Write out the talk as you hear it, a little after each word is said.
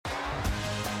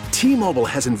T-Mobile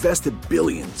has invested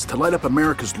billions to light up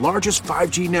America's largest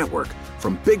 5G network,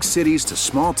 from big cities to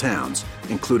small towns,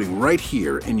 including right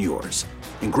here in yours.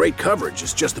 And great coverage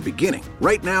is just the beginning.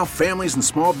 Right now, families and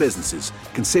small businesses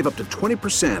can save up to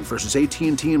 20% versus AT&T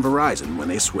and Verizon when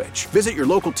they switch. Visit your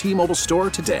local T-Mobile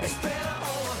store today.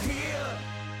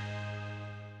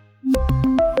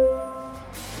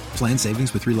 Plan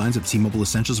savings with 3 lines of T-Mobile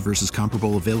Essentials versus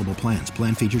comparable available plans.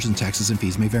 Plan features and taxes and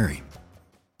fees may vary.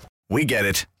 We get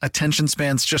it. Attention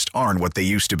spans just aren't what they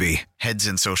used to be. Heads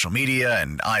in social media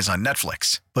and eyes on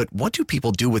Netflix. But what do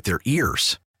people do with their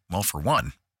ears? Well, for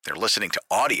one, they're listening to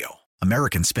audio.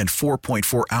 Americans spend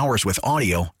 4.4 hours with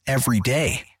audio every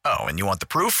day. Oh, and you want the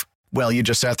proof? Well, you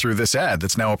just sat through this ad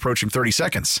that's now approaching 30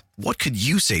 seconds. What could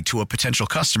you say to a potential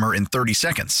customer in 30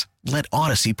 seconds? Let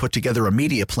Odyssey put together a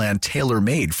media plan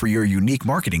tailor-made for your unique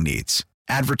marketing needs.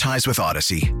 Advertise with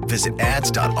Odyssey. Visit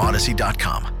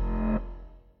ads.odyssey.com.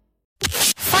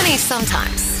 Funny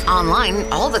sometimes. Online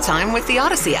all the time with the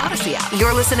Odyssey app.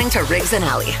 You're listening to Riggs and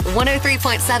Alley,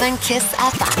 103.7 KISS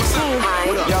FM.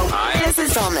 Hi. This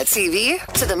is on the TV,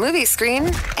 to the movie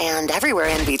screen, and everywhere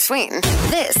in between.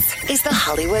 This is the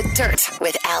Hollywood Dirt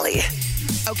with Alley.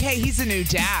 Okay, he's a new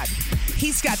dad.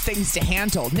 He's got things to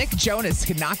handle. Nick Jonas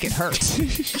could not get hurt.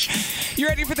 You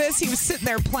ready for this? He was sitting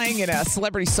there playing in a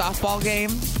celebrity softball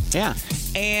game. Yeah.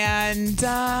 And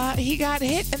he got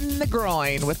hit in the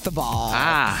groin with the ball.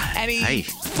 And he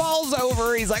falls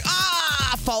over. He's like,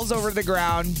 falls over to the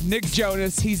ground. Nick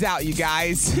Jonas, he's out, you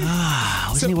guys.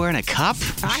 Wasn't he wearing a cup?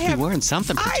 He should be wearing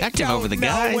something protective over the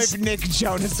guys. I don't know if Nick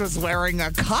Jonas was wearing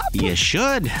a cup. You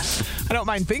should. I don't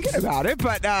mind thinking about it,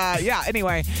 but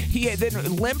anyway, he had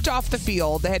then limped off the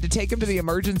field. They had to take him to the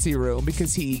emergency room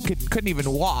because he couldn't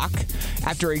even walk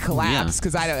after he collapsed,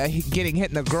 because getting hit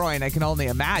in the groin, I can only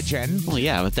imagine. Well,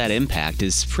 yeah, but that impact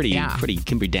is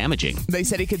can be damaging. They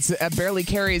said he could barely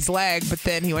carry his leg, but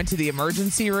then he went to the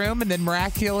emergency room and then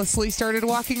miraculously started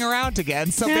walking around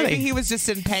again. So maybe he was just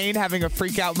in pain, having a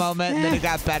freak out moment, and then it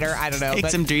got better. I don't know. Take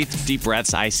some deep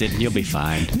breaths, ice it, and you'll be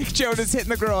fine. Nick Jonas hit in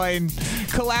the groin,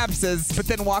 collapses, but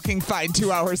then walking fine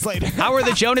 2 hours later. How are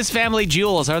the Jonas family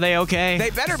jewels? Are they okay?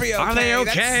 They better be okay. Are they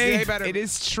okay? It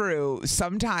is true.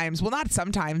 Sometimes, well, not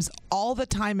sometimes, all the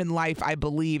time in life, I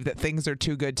believe that things are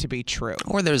too good to be true.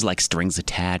 Or there's like strings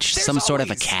attached, sort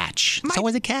of a catch. It's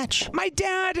always a catch. My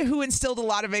dad, who instilled a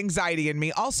lot of anxiety in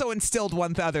me, also instilled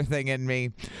one other thing in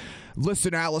me.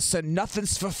 Listen, Allison,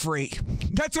 nothing's for free.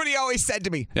 That's what he always said to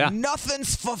me. Yeah.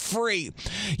 Nothing's for free.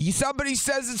 Somebody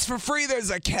says it's for free, there's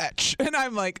a catch. And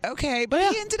I'm like, okay.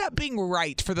 But he ended up being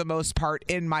right for the most part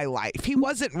in my life. He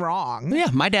wasn't wrong.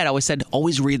 Yeah, my dad always said,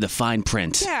 always read the fine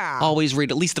print. Yeah. Always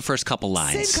read at least the first couple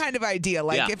lines. Same kind of idea.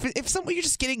 Like, if someone, you're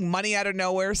just getting money out of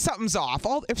nowhere, something's off.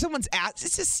 If someone's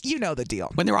it's just, you know the deal.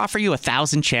 When they're offering you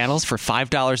 1,000 channels for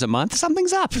 $5 a month,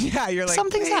 something's up. Yeah, you're like,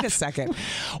 something's wait a second.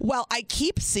 Well, I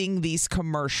keep seeing these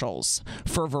commercials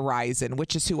for Verizon,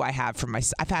 which is who I have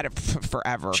I've had it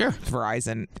forever. Sure.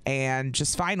 Verizon, and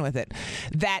just fine with it.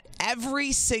 That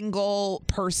every single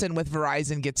person with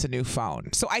Verizon gets a new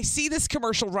phone. So I see this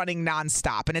commercial running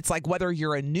nonstop, and it's like whether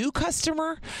you're a new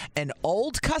customer, an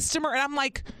old customer, and I'm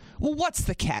like, well, what's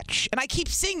the catch? And I keep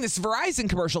seeing this Verizon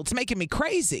commercial. It's making me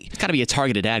crazy. It's got to be a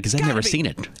targeted ad because I've never seen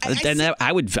it.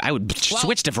 I would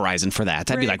switch to Verizon for that.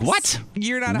 I'd be like, what?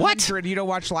 You're not 100. You don't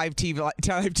watch live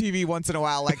TV once in a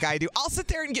while like I do. I'll sit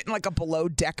there and get in like a below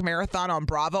deck marathon on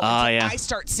Bravo until I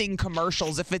start seeing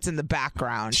commercials if it's in the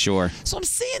background. Sure. So I'm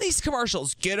seeing these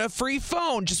commercials. Get a free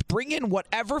phone. Just bring in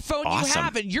whatever phone you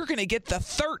have, and you're going to get the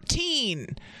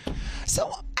 13.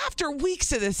 So after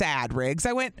weeks of this ad, Riggs,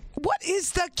 I went, what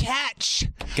is the catch?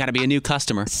 Got to be a new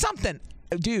customer. Something.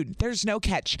 Dude, there's no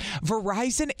catch.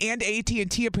 Verizon and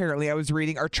AT&T, apparently, I was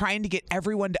reading, are trying to get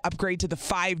everyone to upgrade to the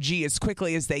 5G as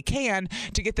quickly as they can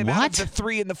to get them out of the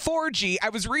 3 and the 4G. I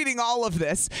was reading all of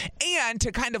this, and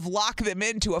to kind of lock them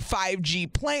into a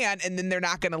 5G plan, and then they're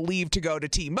not going to leave to go to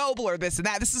T-Mobile or this and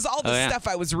that. This is all the stuff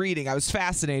I was reading. I was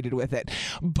fascinated with it.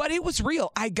 But it was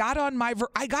real. I got online.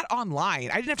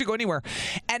 I didn't have to go anywhere.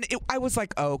 And I was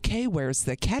like, okay, where's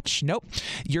the catch? Nope.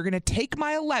 You're going to take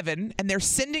my 11, and they're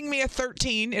sending me a 13.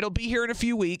 It'll be here in a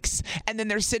few weeks. And then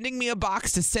they're sending me a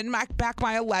box to send back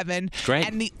my 11. Great.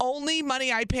 And the only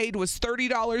money I paid was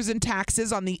 $30 in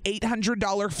taxes on the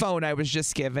 $800 phone I was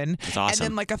just given. That's awesome.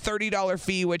 And then like a $30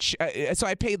 fee, which so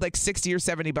I paid like $60 or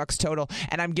 $70 total.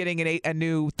 And I'm getting a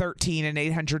new $13 and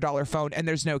 $800 phone, and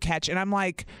there's no catch. And I'm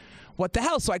like, what the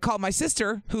hell? So I called my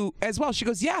sister, who as well, she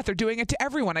goes, yeah, they're doing it to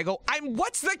everyone. I go,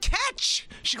 what's the catch?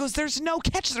 She goes, there's no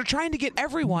catch. They're trying to get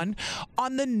everyone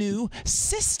on the new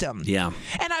system. Yeah.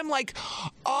 And I'm like,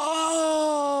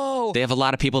 oh. They have a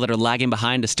lot of people that are lagging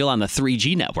behind still on the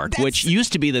 3G network, which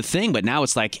used to be the thing, but now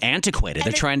it's like antiquated.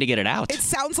 They're trying to get it out. It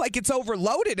sounds like it's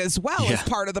overloaded as well as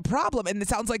part of the problem. And it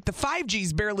sounds like the 5G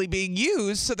is barely being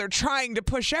used, so they're trying to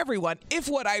push everyone, if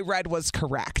what I read was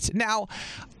correct. Now,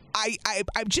 I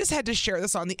just had to share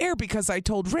this on the air because I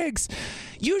told Riggs,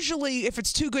 usually if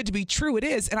it's too good to be true, it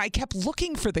is. And I kept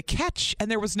looking for the catch,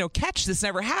 and there was no catch. This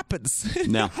never happens.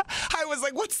 No. I was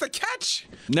like, what's the catch?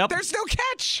 Nope. There's no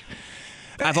catch.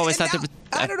 I've always thought that.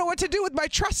 I don't know what to do with my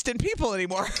trust in people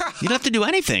anymore. You don't have to do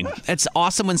anything. It's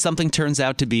awesome when something turns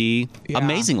out to be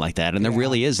amazing like that, and there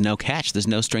really is no catch. There's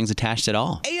no strings attached at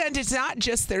all. And it's not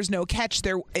just there's no catch.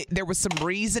 There was some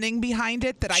reasoning behind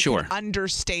it that I can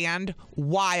understand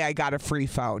why I got a free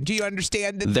phone. Do you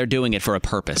understand? They're doing it for a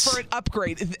purpose. For an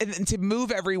upgrade and to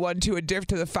move everyone to the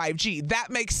 5G. That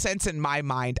makes sense in my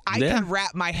mind. I can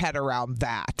wrap my head around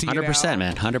that. 100%,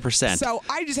 man. 100%. So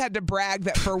I just had to brag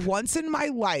that for once in my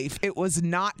life, it was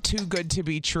not too good to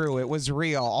be true. It was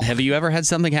real. Have you ever had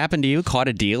something happen to you, caught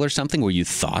a deal or something where you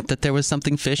thought that there was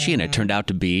something fishy and it turned out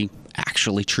to be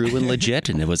actually true and legit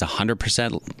and it was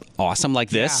 100% awesome like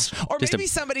this? Or maybe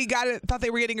somebody thought they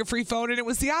were getting a free phone and it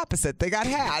was the opposite. They got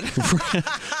had.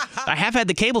 I have had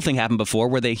the cable thing happen before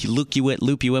where they loop you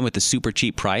in with the super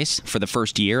cheap price for the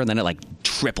first year and then it like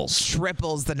triples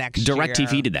the next year.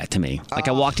 DirecTV did that to me. Like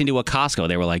I walked into a Costco.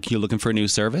 They were like, you looking for a new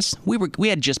service? We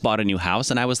had just bought a new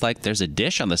house and I was like, there's a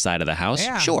dish on the side of the house.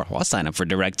 Yeah. Sure, I'll sign up for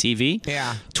DirecTV.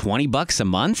 Yeah. $20 a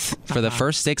month for the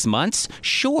first 6 months?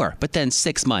 Sure. But then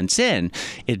 6 months in,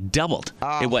 it doubled.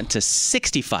 It went to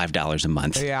 $65 a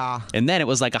month. Yeah. And then it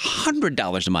was like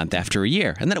 $100 a month after a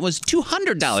year. And then it was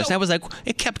 $200. And I was like,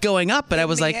 it kept going up, but I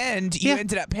was like, you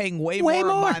ended up paying way more a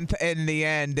month in the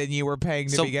end than you were paying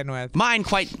to begin with. Mine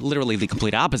quite literally the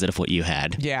complete opposite of what you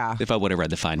had. Yeah. If I would have read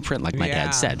the fine print like my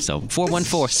dad said. So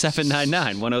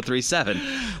 414-799-1037.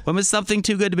 When was something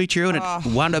too good to be true and it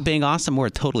wound up being awesome or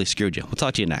it totally screwed you? We'll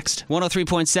talk to you next.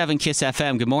 103.7 KISS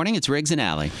FM. Good morning. It's Riggs and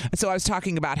Alley. So I was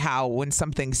talking about how when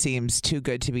something seems too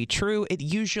good to be true, it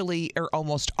usually or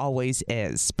almost always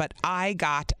is. But I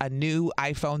got a new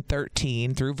iPhone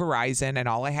 13 through Verizon, and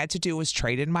all I had to do was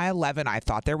trade in my 11. I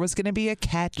thought there was going to be a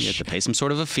catch. You had to pay some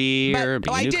sort of a fee or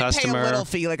be a new customer. I did pay a little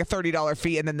fee, like a $30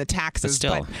 fee, and then the taxes. But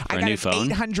still, for a new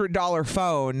phone? I got an $800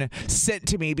 phone sent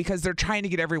to me because they're trying to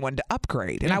get everyone to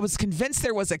upgrade. And I was convinced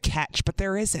there was a catch, but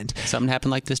there isn't. Something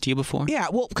happened like this to you before? Yeah.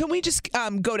 Well, can we just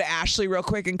go to Ashley real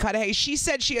quick and cut? Hey, she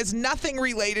said she has nothing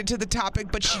related to the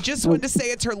topic, but she just wanted to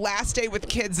say it's her last day with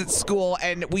kids at school,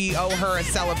 and we owe her a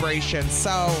celebration. So,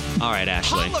 all right,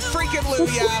 Ashley.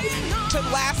 Hallelujah to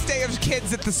last day of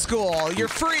kids at the school. You're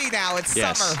free now. It's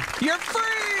summer. You're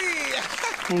free.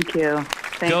 Thank you.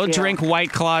 Go drink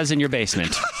White Claws in your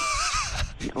basement.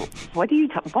 What do you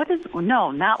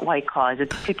no, not White Claws.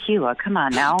 It's tequila. Come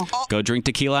on now. Go drink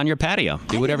tequila on your patio.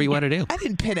 Do whatever you want to do. I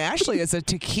didn't pin Ashley as a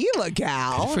tequila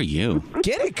gal. Good for you.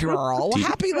 Get it, girl. Well,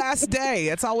 happy last day.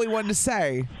 That's all we wanted to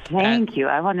say. Thank you.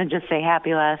 I want to just say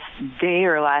happy last day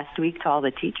or last week to all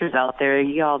the teachers out there.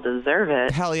 You all deserve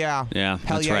it. Hell yeah. Yeah,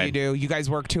 Hell yeah, right. You do. You guys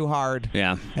work too hard.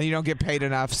 Yeah. And you don't get paid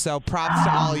enough. So props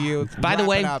to all of you. By the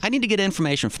way, I need to get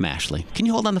information from Ashley. Can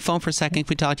you hold on the phone for a second?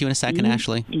 Can we talk to you in a second,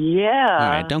 Ashley?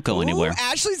 Yeah. All right, don't go anywhere.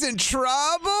 Ashley's in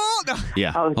trouble. No.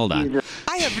 Yeah, hold on. Jesus.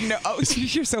 I have no. Oh,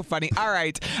 you're so funny. All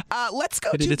right, let's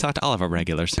go. I need to talk to all of our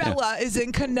regulars. Bella is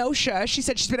in Kenosha. She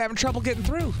said she's been having trouble getting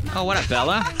through. Oh, what up,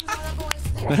 Bella?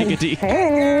 Good to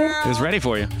Hey. It was ready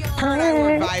for you. Her and I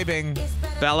were vibing.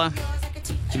 Bella,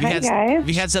 have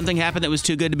you had something happen that was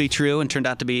too good to be true and turned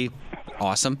out to be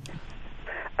awesome?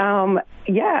 Yeah,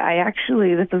 I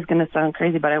actually, this is going to sound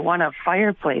crazy, but I won a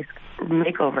fireplace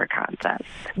makeover contest.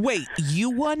 Wait,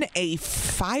 you won a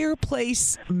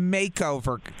fireplace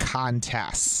makeover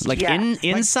contest? Like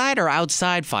inside or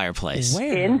outside fireplace?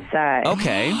 Where? Inside.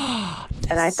 Okay.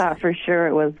 And I thought for sure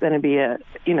it was going to be a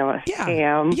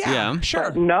scam. Yeah,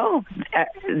 sure. But no,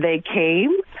 they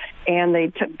came and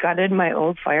they gutted my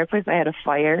old fireplace. I had a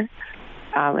fire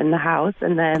in the house,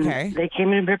 and then they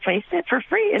came and replaced it for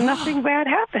free, and nothing bad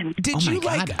happened. Did you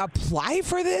apply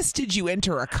for this? Did you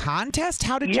enter a contest?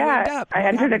 How did you end up? I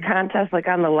entered a contest like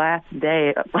on the last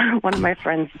day. One of my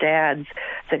friend's dads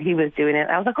said he was doing it.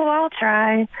 I was like, oh, I'll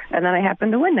try, and then I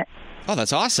happened to win it. Oh,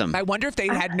 that's awesome. I wonder if they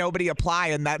had nobody apply,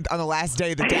 and that on the last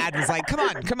day, the dad was like, come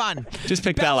on. Just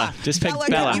pick Bella. Just pick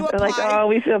Bella. They're like, oh,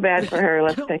 we feel bad for her.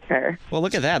 Let's pick her. Well,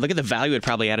 look at that. Look at the value it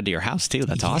probably added to your house, too.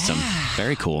 That's awesome.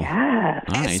 Very cool. Yeah.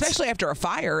 Nice. Especially after a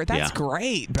fire. That's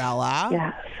great, Bella.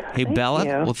 Yeah. Hey, Bella.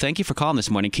 Well, thank you for calling this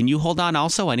morning. Can you hold on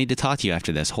also? I need to talk to you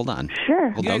after this. Hold on. Sure.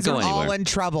 Well, You guys don't go are anywhere. all in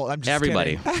trouble. I'm just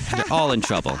Everybody. kidding. They're all in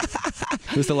trouble.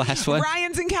 Who's the last one?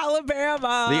 Ryan's in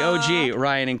Calabama. The OG,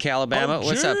 Ryan in Calabama. OG.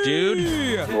 What's up, dude?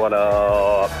 What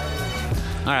up?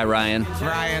 All right, Ryan.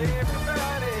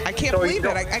 I can't believe it.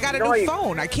 I got a new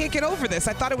phone. I can't get over this.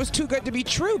 I thought it was too good to be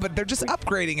true, but they're just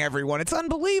upgrading everyone. It's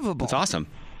unbelievable. It's awesome.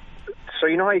 So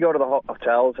you know how you go to the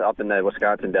hotels up in the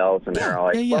Wisconsin Dells, and they're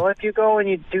like, well, if you go and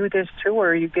you do this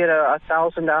tour, you get a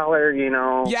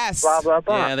 $1,000, yes, blah, blah,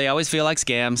 blah. Yeah, they always feel like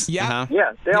scams. Yeah.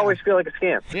 Yeah, they always feel like a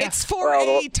scam. Yeah. It's for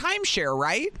a timeshare,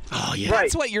 right? Oh, yeah.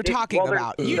 That's what you're talking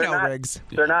about. You know, Riggs.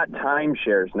 They're not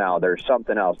timeshares now. They're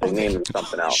something else. They named them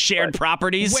something else. Shared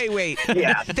properties? Wait.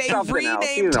 Yeah, They something else. You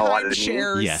renamed know what it means.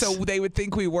 timeshares Yes. so they would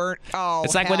think we weren't. Oh,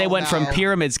 It's like when they went from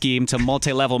pyramid scheme to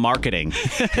multi-level marketing.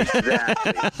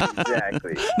 Exactly.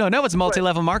 No, it's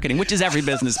multi-level marketing, which is every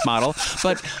business model.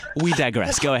 But we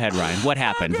digress. Go ahead, Ryan. What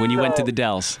happened when you went to the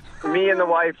Dells? Me and the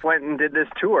wife went and did this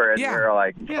tour, and we were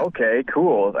like, okay,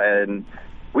 cool. And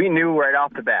we knew right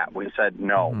off the bat. We said,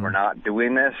 no, we're not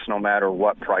doing this no matter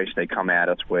what price they come at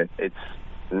us with.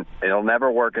 It'll never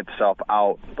work itself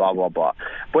out, blah, blah, blah.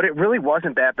 But it really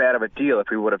wasn't that bad of a deal if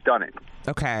we would have done it.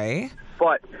 Okay.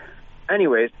 But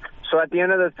anyways, so at the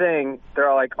end of the thing,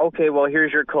 they're like, okay, well,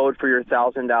 here's your code for your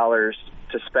 $1,000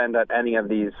 to spend at any of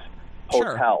these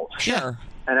hotels. Sure.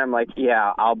 And I'm like,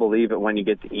 yeah, I'll believe it when you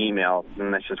get the email.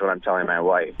 And that's just what I'm telling my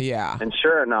wife. Yeah. And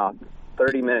sure enough,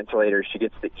 30 minutes later, she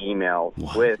gets the email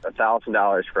with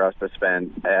 $1,000 for us to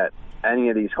spend at any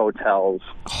of these hotels,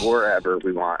 wherever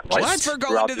we want. Just for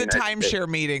going to the timeshare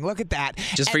meeting. Look at that.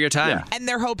 Just for your time. Yeah. And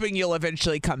they're hoping you'll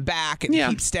eventually come back and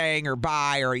keep staying or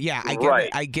buy or,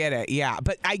 I get it. Yeah.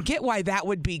 But I get why that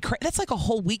would be crazy. That's like a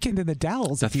whole weekend in the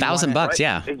Dells. $1,000,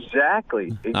 yeah.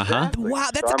 Exactly. Wow.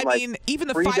 That's, So even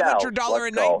the free $500 Dells, a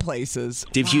night places.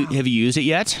 Have you used it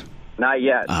yet? Not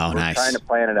yet. Oh, We're nice. trying to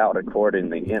plan it out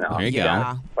accordingly, There you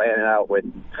go. Plan it out with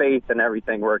faith and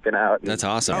everything working out. That's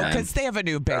awesome, man. Because they have a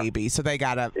new baby, so they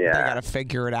gotta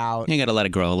figure it out. You got to let it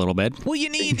grow a little bit. Well, you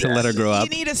need to let her grow up.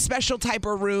 You need a special type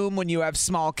of room when you have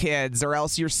small kids, or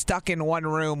else you're stuck in one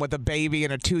room with a baby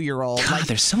and a 2-year-old. God,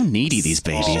 they're so needy, these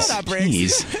babies. Shut up,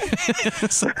 Riggs.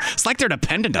 Jeez. It's like they're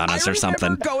dependent on us or something.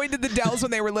 I remember going to the Dells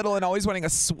when they were little and always wanting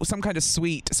some kind of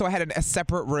suite. So I had a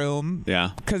separate room.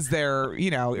 Yeah. Because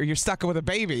you're stuck with a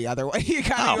baby. Otherwise, you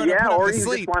gotta go to or put him to you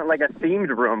sleep. just want like a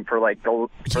themed room for the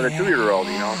 2-year-old,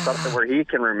 something where he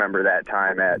can remember that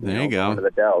time at. There you go. Going to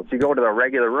the Dells. You go to the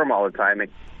regular room all the time.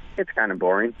 It's kind of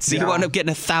boring. So you wound up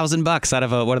getting $1,000 out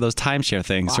of one of those timeshare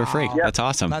things for free. Yep. That's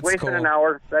awesome. Wasting an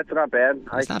hour. That's not bad.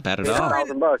 That's not bad at all.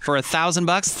 $1,000 for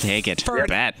 $1,000. Take it. For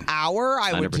bet. an hour,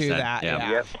 I would do 100%, that.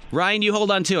 yeah. Yep. Ryan, you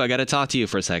hold on too. I got to talk to you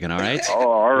for a second. All right. Oh,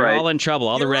 all right. You're all in trouble.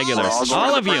 All the regulars. all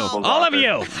All of you. trouble. All of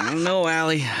you. I don't know,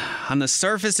 Allie. On the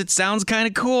surface, it sounds kind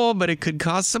of cool, but it could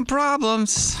cause some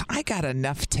problems. I got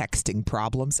enough texting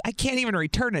problems. I can't even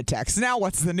return a text. Now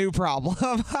what's the new problem?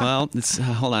 Well,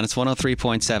 hold on. It's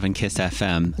 103.7 KISS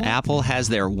FM. Apple has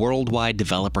their worldwide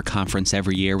developer conference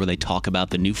every year where they talk about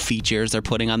the new features they're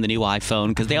putting on the new iPhone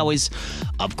because they always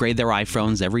upgrade their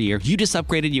iPhones every year. You just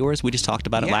upgraded yours. We just talked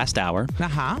about it last hour.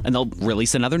 And they'll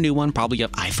release another new one, probably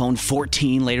iPhone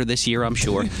 14 later this year, I'm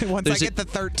sure. Once I get the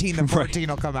 13, the 14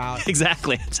 will come out.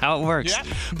 Exactly. That's how it works. Yeah.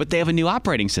 But they have a new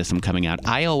operating system coming out,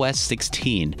 iOS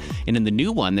 16. And in the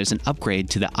new one, there's an upgrade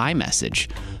to the iMessage.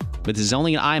 But this is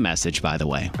only an iMessage, by the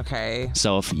way. Okay.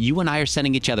 So if you and I are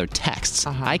sending each other texts,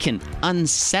 I can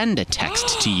unsend a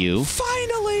text to you.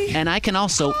 Finally! And I can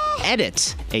also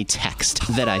edit a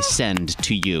text that I send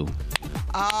to you.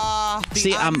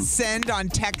 Unsend on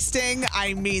texting,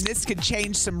 I mean, this could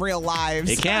change some real lives.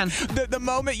 It can. The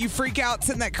moment you freak out,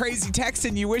 send that crazy text,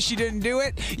 and you wish you didn't do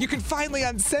it, you can finally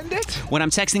unsend it. When I'm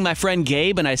texting my friend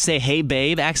Gabe and I say, hey,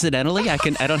 babe, accidentally, I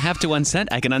don't have to unsend.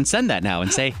 I can unsend that now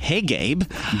and say, hey, Gabe,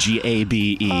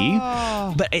 G-A-B-E.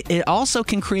 But it also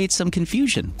can create some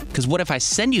confusion. Because what if I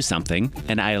send you something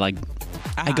and I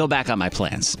go back on my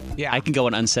plans? Yeah. I can go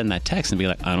and unsend that text and be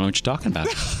like, I don't know what you're talking about.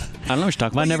 I don't know what you're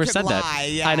talking about. I never sent that.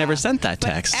 Yeah. I never sent that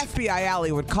text. But FBI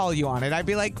Alley would call you on it. I'd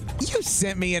be like, you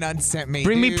sent me and unsent me.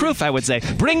 Bring me dude. proof, I would say.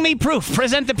 Bring me proof.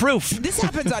 Present the proof. This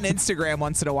happens on Instagram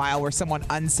once in a while where someone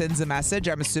unsends a message,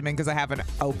 I'm assuming because I haven't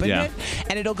opened it,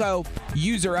 and it'll go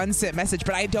user unsent message,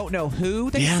 but I don't know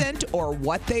who they sent or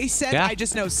what they sent. Yeah. I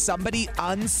just know somebody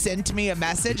unsent me a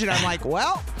message, and I'm like,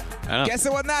 well, Guess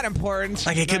it wasn't that important.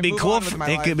 Like it could be cool.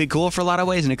 It could be cool for a lot of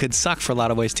ways, and it could suck for a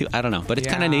lot of ways too. I don't know, but it's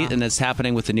kind of neat, and it's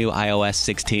happening with the new iOS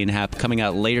 16 coming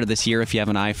out later this year. If you have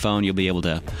an iPhone, you'll be able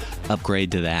to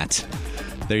upgrade to that.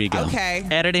 There you go. Okay.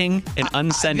 Editing and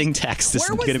unsending text is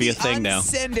going to be a thing now.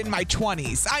 Unsend in my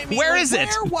 20s. I mean, where is it?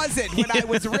 Where was it when I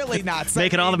was really not sending?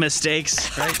 Making all the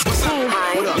mistakes, right?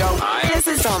 Hi. This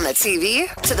is on the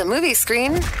TV, to the movie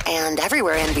screen, and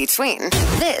everywhere in between.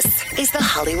 This is the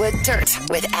Hollywood Dirt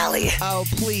with Allie. Oh,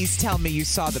 please tell me you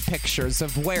saw the pictures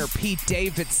of where Pete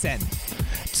Davidson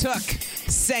took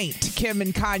Saint, Kim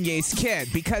and Kanye's kid,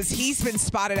 because he's been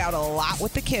spotted out a lot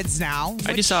with the kids now.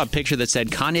 I just saw a picture that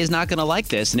said Kanye's not going to like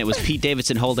this, and it was Pete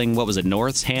Davidson holding, what was it,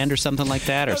 North's hand or something like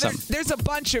that? Or something. There's a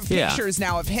bunch of pictures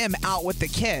now of him out with the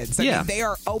kids. I mean, they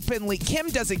are openly, Kim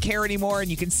doesn't care anymore,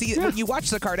 and you can see it when you watch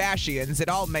the Kardashians, it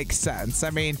all makes sense.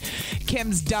 I mean,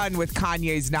 Kim's done with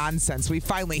Kanye's nonsense. We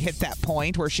finally hit that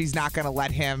point where she's not going to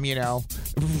let him,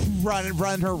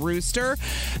 run her rooster.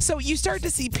 So you start to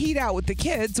see Pete out with the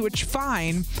kids, which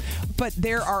fine, but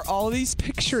there are all these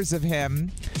pictures of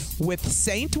him with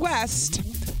Saint West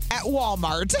at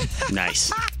Walmart.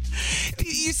 Nice.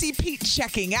 You see Pete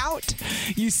checking out.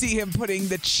 You see him putting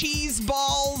the cheese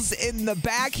balls in the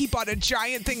bag. He bought a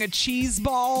giant thing of cheese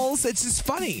balls. It's just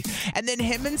funny. And then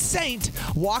him and Saint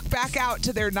walk back out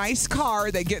to their nice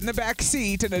car. They get in the back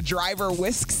seat, and a driver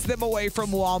whisks them away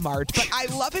from Walmart. But I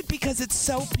love it because it's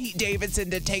so Pete Davidson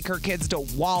to take her kids to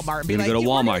Walmart and be like, go to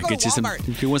Walmart. Get you some.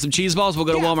 If you want some cheese balls, we'll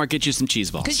go to Walmart. Get you some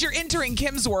cheese balls. Because you're entering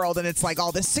Kim's world, and it's like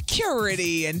all this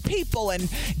security and people and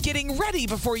getting ready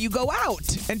before you go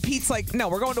out. And Pete's like, no,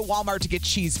 we're going to Walmart to get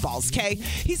cheese balls, okay?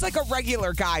 He's like a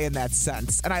regular guy in that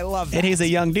sense, and I love that. And he's a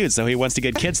young dude, so he wants to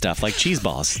get kid stuff like cheese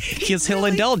balls. He'll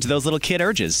indulge those little kid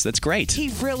urges. That's great.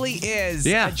 He really is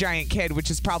a giant kid,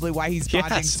 which is probably why he's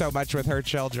bonding so much with her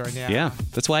children. Yeah,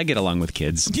 that's why I get along with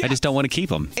kids. I just don't want to keep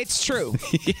them. It's true.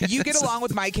 You get along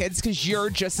with my kids because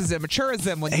you're just as immature as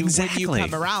them when you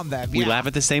come around them. We laugh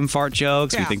at the same fart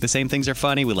jokes. We think the same things are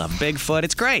funny. We love Bigfoot.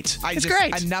 It's great. It's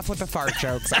great. Enough with the fart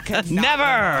jokes. I could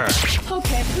Never.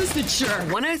 Okay, who's the jerk?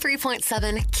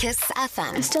 103.7 KISS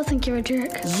FM. I still think you're a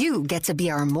jerk. You get to be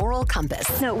our moral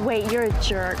compass. No, wait, you're a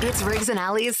jerk. It's Riggs and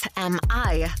Allie's Am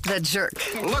I the Jerk?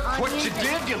 Look what you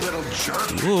did, you little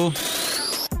jerk. Ooh.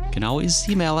 You can always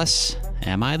email us.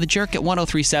 Am I the jerk at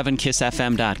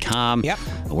 1037kissfm.com. Yep.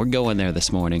 We're going there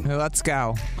this morning. Let's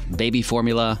go. Baby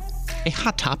formula. A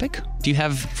hot topic. Do you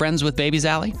have friends with babies,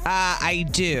 Allie? I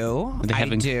do.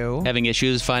 Having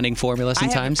issues finding formula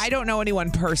sometimes? I don't know anyone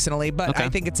personally, but I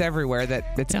think it's everywhere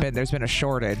that there's been a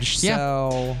shortage.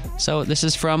 So this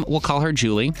is from, we'll call her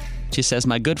Julie. She says,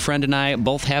 my good friend and I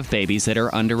both have babies that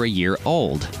are under a year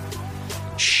old.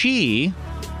 She,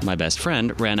 my best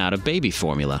friend, ran out of baby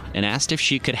formula and asked if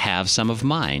she could have some of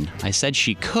mine. I said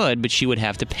she could, but she would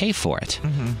have to pay for it.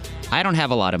 Mm-hmm. I don't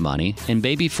have a lot of money, and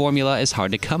baby formula is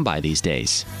hard to come by these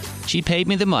days. She paid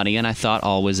me the money, and I thought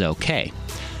all was okay.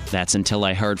 That's until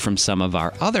I heard from some of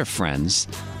our other friends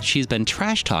she's been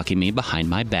trash-talking me behind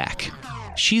my back.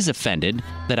 She's offended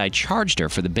that I charged her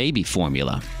for the baby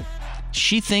formula.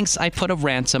 She thinks I put a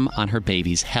ransom on her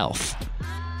baby's health.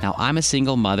 Now, I'm a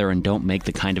single mother and don't make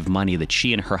the kind of money that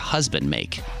she and her husband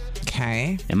make.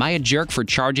 Okay. Am I a jerk for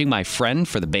charging my friend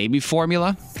for the baby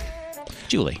formula?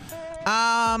 Julie.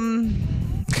 Well,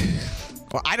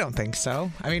 I don't think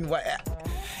so. I mean, what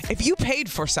if you paid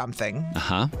for something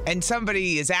and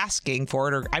somebody is asking for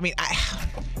it? Or I mean,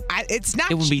 it's not.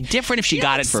 It would be different if she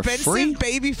got it for free.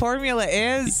 Baby formula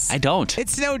is. I don't.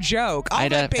 It's no joke. All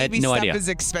that baby stuff is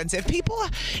expensive.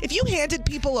 If you handed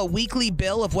people a weekly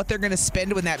bill of what they're going to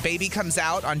spend when that baby comes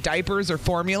out on diapers or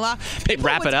formula, they'd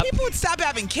wrap it up. People would stop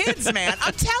having kids, man.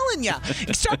 I'm telling you.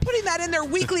 Start putting that in their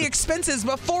weekly expenses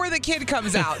before the kid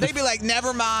comes out. They'd be like,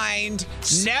 never mind.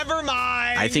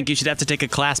 I think you should have to take a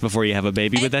class before you have a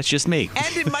baby, but that's just me.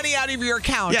 And money out of your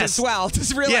account as well.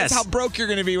 Just realize how broke you're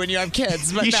going to be when you have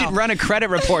kids. But you should run a credit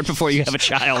report before you have a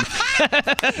child.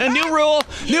 New rule.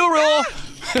 Well,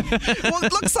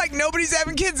 it looks like nobody's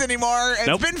having kids anymore.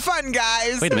 It's been fun,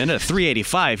 guys. Wait a minute,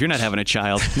 $385. You're not having a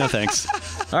child. No thanks.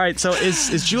 All right, so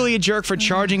is Julie a jerk for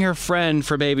charging her friend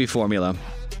for baby formula?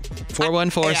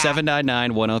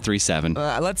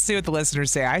 414-799-1037. Let's see what the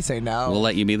listeners say. I say no. We'll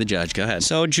let you be the judge. Go ahead.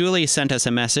 So Julie sent us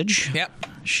a message. Yep.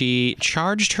 She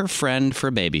charged her friend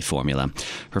for baby formula.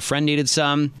 Her friend needed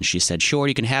some. She said, sure,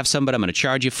 you can have some, but I'm going to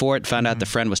charge you for it. Found out the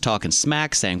friend was talking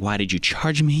smack, saying, why did you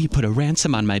charge me? You put a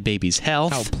ransom on my baby's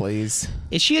health. Oh, please.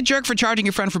 Is she a jerk for charging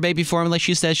your friend for baby formula?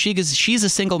 She says she's a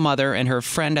single mother and her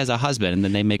friend has a husband, and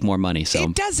then they make more money. So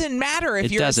it doesn't matter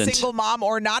if you're a single mom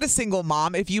or not a single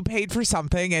mom. If you paid for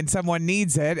something and someone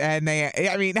needs it, and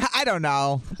I don't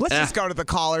know. Let's just go to the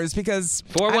callers because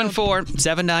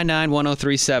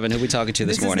 414-799-1037. Who are we talking to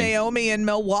this morning? This is Naomi in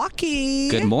Milwaukee.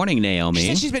 Good morning, Naomi. She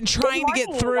said she's been trying to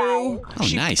get through. Oh,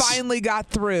 she nice. finally got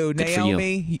through. Good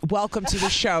Naomi, welcome to the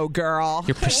show, girl.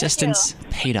 Your persistence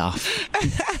paid off.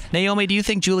 Naomi, do you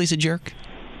think Julie's a jerk?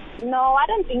 No, I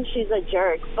don't think she's a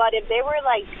jerk. But if they were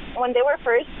when they were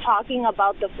first talking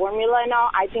about the formula and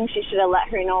all, I think she should have let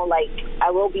her know,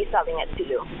 I will be selling it to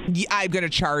you. I'm going to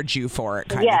charge you for it,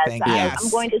 kind of thing. Yes,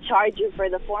 I'm going to charge you for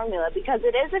the formula because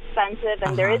it is expensive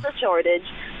and there is a shortage.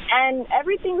 And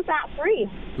everything's not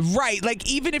free. Right.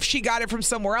 Even if she got it from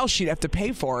somewhere else, she'd have to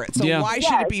pay for it. So why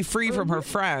should it be free from her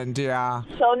friend? Yeah.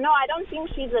 So, no, I don't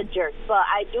think she's a jerk. But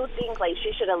I do think,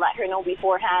 she should have let her know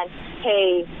beforehand,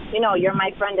 hey, you're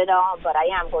my friend and all, but I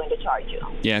am going to charge you.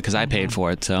 Yeah, because I paid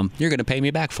for it, so you're going to pay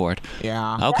me back for it.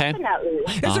 Yeah. Okay.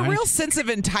 Definitely. There's a real sense of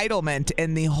entitlement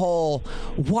in the whole,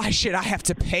 why should I have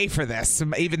to pay for this,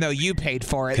 even though you paid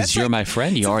for it? Because you're my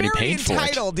friend. You already paid for it.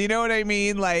 Entitled, you know what I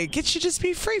mean? It should just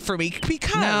be free for me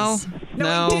because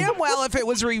no. Damn well if it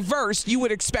was reversed, you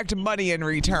would expect money in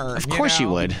return. Of course you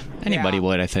would. Anybody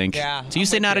would, I think. Yeah. So you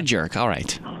say not a jerk. All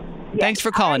right. Thanks for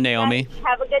calling, Naomi.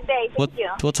 Have a good day. Thank you.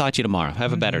 We'll talk to you tomorrow.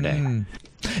 Have a better day.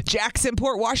 Jack's in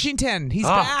Port Washington. He's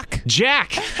back.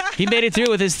 Jack. He made it through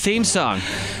with his theme song.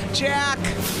 Jack.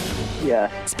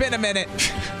 Yeah. It's been a minute.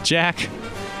 Jack.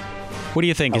 What do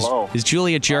you think? Is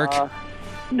Julie a jerk?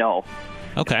 No.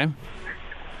 Okay.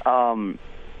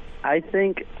 I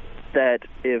think that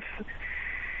if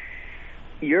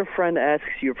your friend asks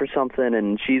you for something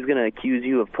and she's going to accuse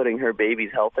you of putting her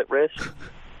baby's health at risk,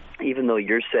 even though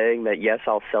you're saying that, yes,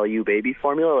 I'll sell you baby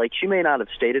formula, she may not have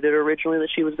stated it originally that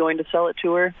she was going to sell it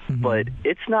to her, but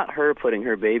it's not her putting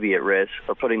her baby at risk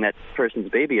or putting that person's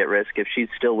baby at risk if she's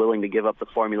still willing to give up the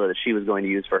formula that she was going to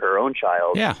use for her own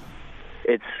child. Yeah.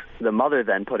 It's the mother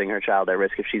then putting her child at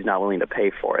risk if she's not willing to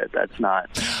pay for it. That's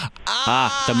not...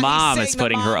 the mom is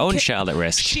putting her own child at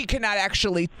risk. She cannot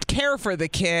actually care for the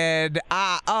kid.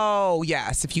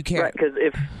 Yes, if you can't. Right, because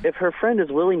if her friend is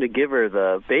willing to give her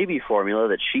the baby formula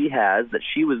that she has, that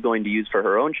she was going to use for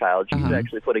her own child, she's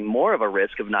actually putting more of a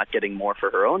risk of not getting more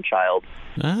for her own child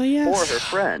for her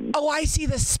friend. Oh, I see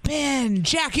the spin.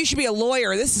 Jack, you should be a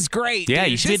lawyer. This is great. Yeah,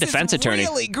 dude. you should be a defense attorney.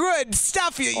 Really good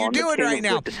stuff you're doing right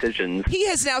now. Decisions. He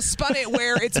has now spun it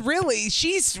where it's really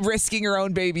she's risking her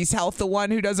own baby's health, the one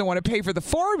who doesn't want to pay for the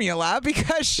formula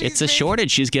because it's a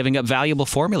shortage. She's giving up valuable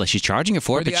formula. She's charging her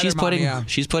for it, but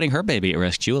she's putting her baby at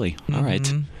risk, Julie. All right.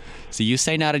 So you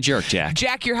say not a jerk, Jack.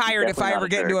 Jack, you're hired if I ever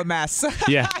get into a mess.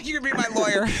 Yeah. You can be my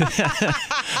lawyer.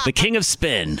 The king of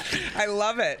spin. I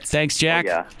love it. Thanks,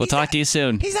 Jack. We'll talk to you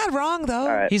soon. He's not wrong, though. All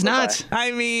right, he's not.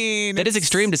 I mean... It is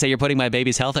extreme to say you're putting my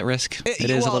baby's health at risk. It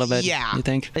is a little bit, you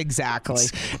think? Exactly.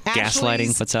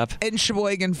 Gaslighting. What's up? In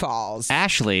Sheboygan Falls.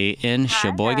 Ashley in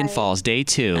Sheboygan Falls, day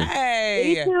 2.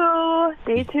 Hey.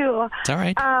 Day two. It's all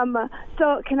right.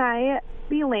 So can I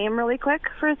be lame really quick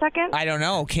for a second? I don't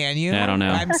know. Can you? I don't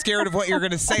know. I'm scared of what you're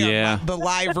going to say on the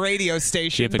live radio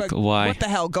station. But why? What the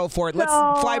hell? Go for it. Let's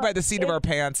fly by the seat of our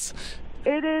pants.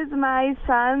 It is my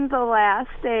son's last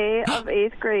day of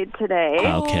 8th grade today.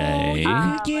 Okay. So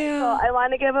I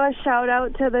want to give a shout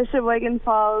out to the Sheboygan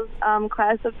Falls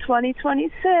class of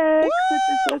 2026, which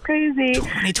is so crazy.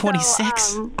 2026?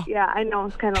 So, yeah, I know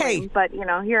it's kind of lame, but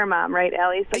you're a mom, right,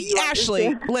 Allie? So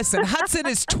Ashley, listen, Hudson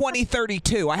is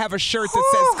 2032. I have a shirt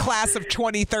that says class of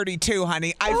 2032,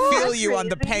 honey. I feel you on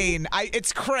the pain.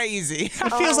 It's crazy.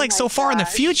 It feels like so far in the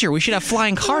future. We should have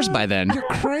flying cars by then. You're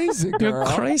crazy, girl. You're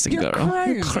crazy, girl.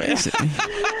 You're crazy.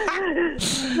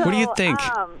 What do you think?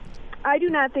 I do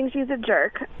not think she's a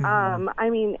jerk. I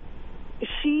mean,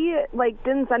 she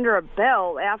didn't send her a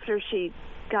bill after she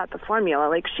got the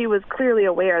formula. She was clearly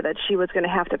aware that she was going to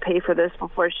have to pay for this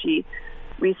before she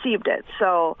received it.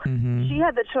 So she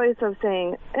had the choice of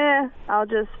saying, I'll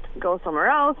just go somewhere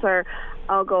else, or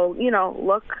I'll go,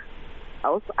 look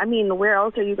else. I mean, where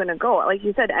else are you going to go? Like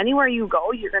you said, anywhere you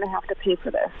go, you're going to have to pay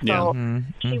for this. So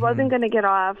she wasn't going to get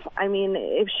off. I mean,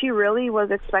 if she really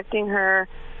was expecting her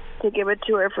to give it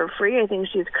to her for free, I think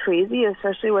she's crazy,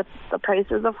 especially with the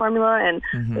prices of formula and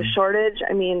the shortage.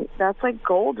 I mean, that's like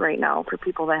gold right now for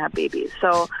people that have babies.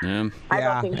 So I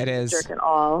don't think she's a jerk at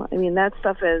all. I mean, that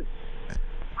stuff is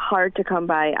hard to come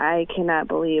by. I cannot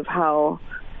believe how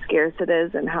scarce it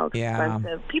is and how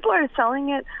expensive. People are selling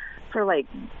it for like,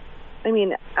 I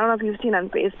mean, I don't know if you've seen on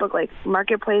Facebook, like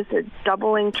Marketplace, they're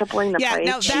doubling, tripling the price.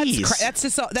 No,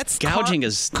 that's gouging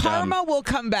is dumb. Karma will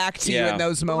come back to you in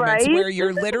those moments where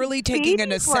you're literally taking a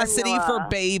necessity for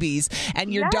babies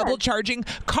and you're double charging.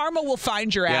 Karma will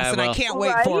find your ass, and I can't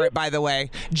wait for it. By the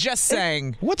way, just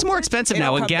saying. What's more expensive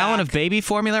now, a gallon of baby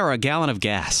formula or a gallon of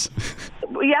gas?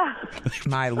 Yeah.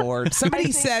 My Lord.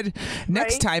 Somebody said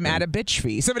next time add a bitch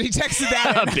fee. Somebody texted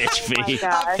that. A bitch fee.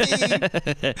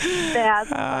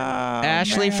 That's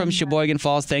Ashley from Sheboygan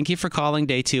Falls, thank you for calling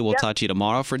day 2. We'll talk to you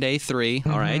tomorrow for day 3.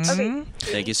 All right. Okay.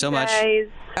 Thank you so much.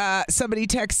 Somebody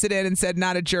texted in and said,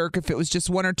 not a jerk. If it was just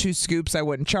 1 or 2 scoops, I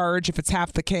wouldn't charge. If it's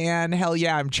half the can, hell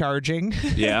yeah, I'm charging.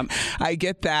 Yeah. I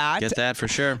get that. Get that for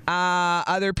sure.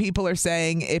 Other people are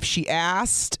saying if she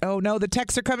asked, oh no, the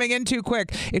texts are coming in too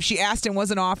quick. If she asked and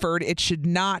wasn't offered, it should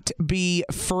not be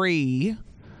free.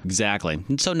 Exactly.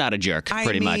 So not a jerk,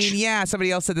 pretty much. Yeah,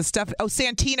 somebody else said the stuff. Oh,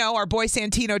 Santino, our boy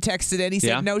Santino texted in. He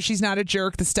said, no, she's not a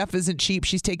jerk. The stuff isn't cheap.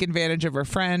 She's taking advantage of her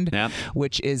friend,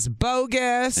 which is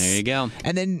bogus. There you go.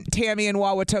 And then Tammy in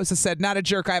Wauwatosa said, not a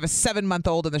jerk. I have a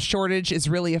 7-month-old and the shortage is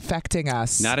really affecting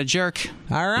us. Not a jerk.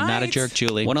 All right. You're not a jerk,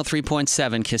 Julie.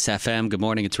 103.7 KISS FM. Good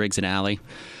morning. It's Riggs and Alley.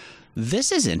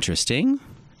 This is interesting.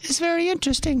 It's very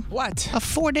interesting. What? A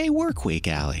 4-day work week,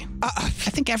 Allie. I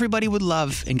think everybody would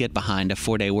love and get behind a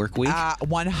 4-day work week.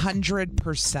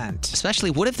 100%.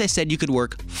 Especially, what if they said you could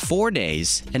work 4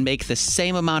 days and make the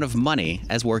same amount of money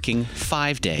as working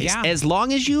 5 days? Yeah. As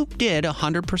long as you did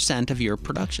 100% of your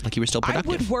production, like you were still productive.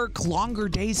 I would work longer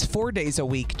days, 4 days a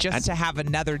week, just to have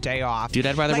another day off. Dude,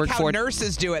 I'd rather work 4 days. Like how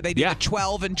nurses do it. They do the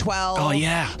 12 and 12. Oh,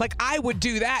 yeah. Like, I would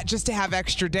do that just to have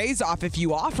extra days off if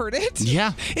you offered it.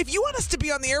 Yeah. If you want us to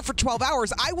be on the air for 12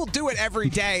 hours, I will do it every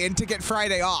day and to get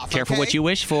Friday off. Careful what you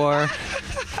wish for.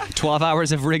 12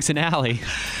 hours of Riggs and Alley.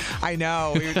 I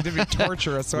know. It would be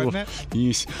torturous, wouldn't it?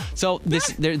 Yes. So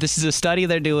this is a study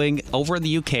they're doing over in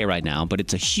the UK right now, but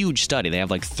it's a huge study. They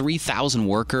have like 3,000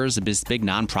 workers. This big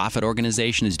nonprofit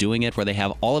organization is doing it where they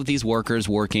have all of these workers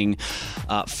working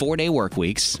 4-day work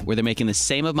weeks where they're making the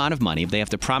same amount of money. They have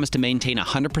to promise to maintain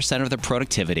 100% of their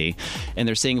productivity, and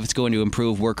they're seeing if it's going to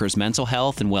improve workers' mental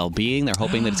health and well-being. They're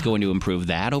hoping that it's going to improve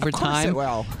that over time. Of course it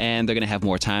will. And they're going to have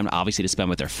more time, obviously, to spend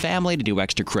with their family, to do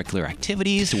extracurricular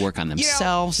activities, to work on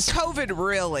themselves. COVID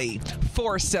really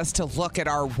forced us to look at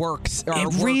our works.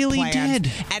 It really did.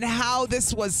 And how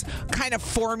this was kind of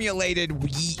formulated,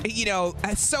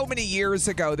 so many years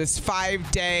ago, this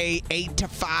 5-day, 8 to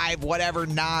 5, whatever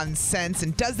nonsense.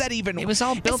 And does that even... It was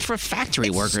all built for factory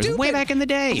workers way back in the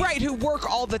day. Right, who work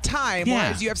all the time. Yeah.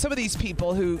 Whereas you have some of these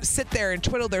people who sit there and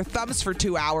twiddle their thumbs for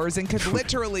 2 hours and could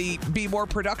literally be more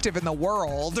productive in the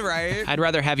world, right? I'd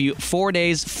rather have you 4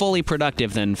 days fully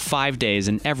productive than 5 days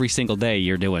and every single day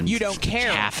you're doing. You don't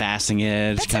care. Half-assing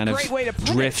it. That's kind a great way to put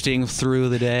drifting through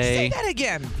the day. Say that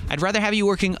again. I'd rather have you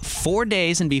working 4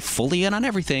 days and be fully in on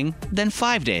everything than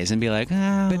 5 days and be like,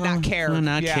 but not care.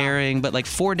 Not caring. But like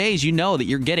 4 days, you know that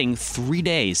you're getting 3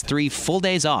 days, 3 full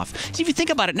days off. So if you think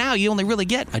about it now, you only really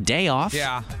get a day off.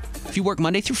 Yeah. If you work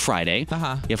Monday through Friday, you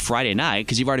have Friday night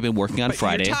because you've already been working on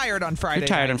Friday. You're tired on Friday. You're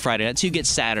tired on Friday night, so you get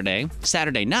Saturday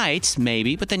nights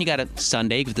maybe, but then you got a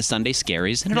Sunday with the Sunday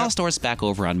scaries, and it all starts back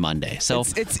over on Monday. So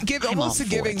it's almost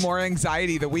giving more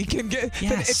anxiety the weekend.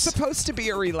 Yes. It's supposed to be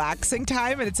a relaxing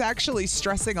time, and it's actually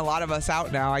stressing a lot of us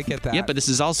out now. I get that. Yeah, but this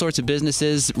is all sorts of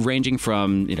businesses ranging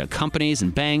from companies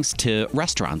and banks to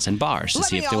restaurants and bars to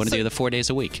see if they want to do the 4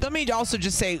 days a week. Let me also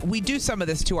just say we do some of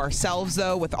this to ourselves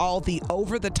though, with all the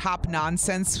over-the-top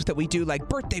nonsense that we do, like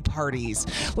birthday parties.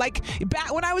 Like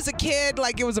back when I was a kid,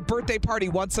 like it was a birthday party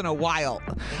once in a while.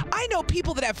 I know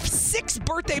people that have 6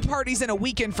 birthday parties in a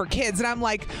weekend for kids, and I'm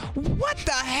like, what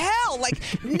the hell? Like,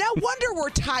 no wonder we're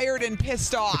tired and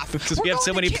pissed off. Because we have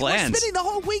so many plans. We're spending the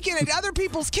whole weekend at other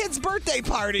people's kids' birthday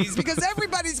parties because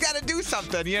everybody's got to do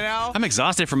something, I'm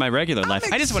exhausted from my regular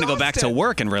life. I just want to go back to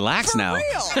work and relax now.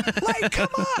 For real. Like, come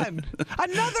on.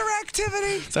 Another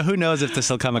activity. So who knows if this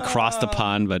will come across the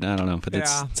pond, but I don't know. But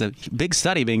it's a big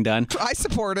study being done. I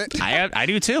support it. I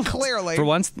do too. Clearly. For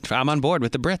once, I'm on board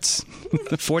with the Brits.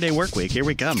 The 4-day work week. Here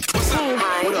we come.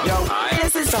 Hi.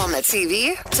 This is on the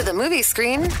TV, to the movie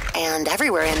screen, and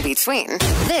everywhere in between.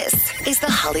 This is the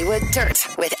Hollywood Dirt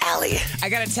with Allie. I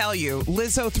got to tell you,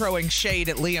 Lizzo throwing shade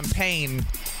at Liam Payne.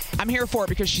 I'm here for it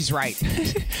because she's right.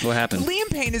 What happened? Liam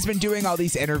Payne has been doing all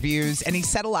these interviews, and he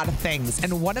said a lot of things.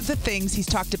 And one of the things he's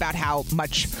talked about how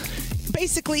much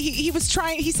basically, he was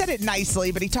trying, he said it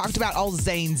nicely, but he talked about all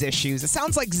Zayn's issues. It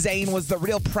sounds like Zayn was the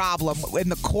real problem in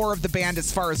the core of the band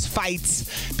as far as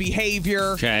fights,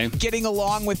 behavior, getting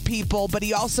along with people, but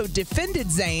he also defended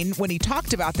Zayn when he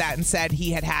talked about that and said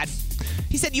he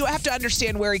said you have to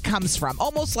understand where he comes from.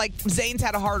 Almost like Zayn's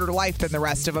had a harder life than the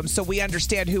rest of them, so we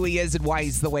understand who he is and why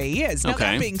he's the way he is. Now,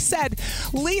 that being said,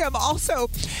 Liam also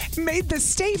made the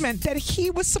statement that he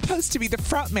was supposed to be the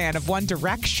frontman of One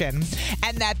Direction,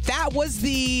 and that was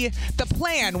the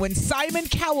plan when Simon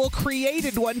Cowell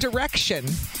created One Direction,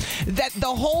 that the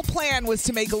whole plan was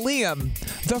to make Liam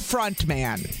the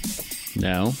frontman.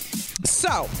 No.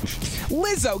 So,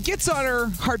 Lizzo gets on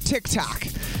her TikTok,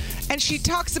 and she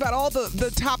talks about all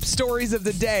the top stories of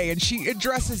the day, and she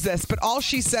addresses this, but all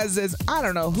she says is, I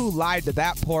don't know who lied to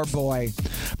that poor boy,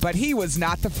 but he was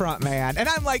not the front man. And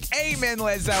I'm like, amen,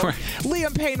 Lizzo.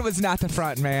 Liam Payne was not the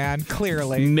front man,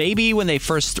 clearly. Maybe when they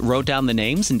first wrote down the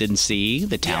names and didn't see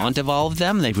the talent of all of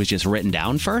them, they was just written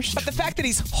down first. But the fact that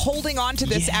he's holding on to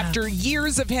this after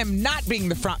years of him not being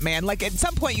the front man, like at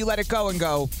some point you let it go and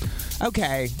go,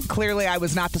 okay, clearly I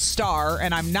was not the star,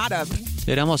 and I'm not a...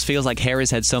 It almost feels like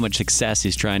Harry's had so much success,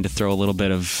 he's trying to throw a little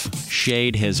bit of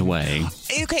shade his way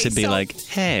to be like,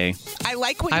 hey, I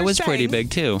like what you're I was saying, pretty big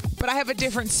too. But I have a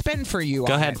different spin for you.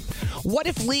 Go ahead. What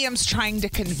if Liam's trying to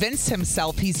convince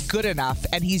himself he's good enough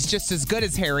and he's just as good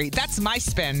as Harry? That's my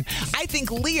spin. I think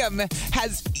Liam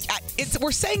has...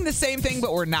 we're saying the same thing,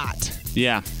 but we're not.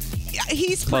 Yeah.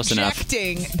 He's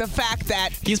projecting the fact that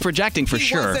he's projecting for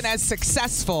sure. He wasn't as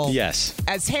successful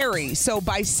as Harry. So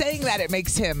by saying that, it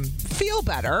makes him feel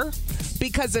better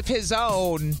because of his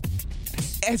own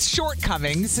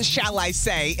shortcomings, shall I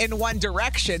say, in One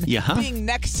Direction, being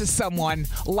next to someone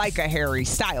like a Harry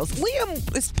Styles.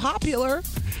 Liam is popular,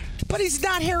 but he's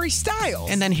not Harry Styles.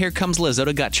 And then here comes Lizzo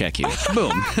to gut check you.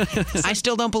 Boom. I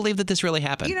still don't believe that this really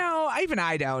happened. You know, even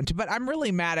I don't, but I'm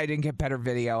really mad I didn't get better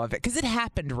video of it because it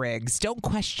happened, Riggs. Don't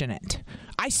question it.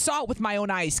 I saw it with my own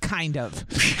eyes, kind of.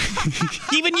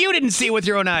 Even you didn't see it with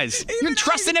your own eyes. You're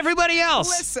trusting everybody else.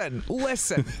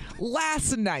 Listen.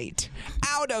 Last night,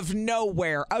 out of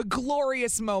nowhere, a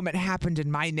glorious moment happened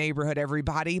in my neighborhood,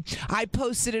 everybody. I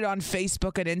posted it on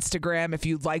Facebook and Instagram if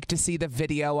you'd like to see the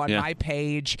video on my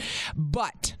page.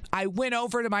 But I went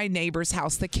over to my neighbor's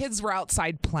house. The kids were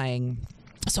outside playing.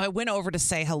 So I went over to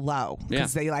say hello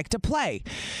because they like to play.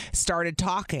 Started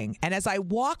talking. And as I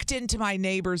walked into my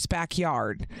neighbor's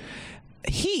backyard,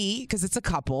 because it's a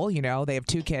couple, you know, they have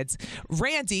 2 kids.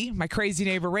 Randy, my crazy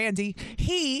neighbor Randy,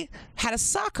 he had a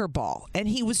soccer ball and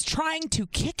he was trying to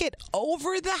kick it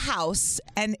over the house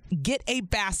and get a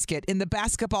basket in the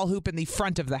basketball hoop in the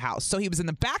front of the house. So he was in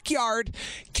the backyard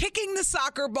kicking the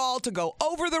soccer ball to go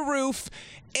over the roof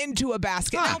into a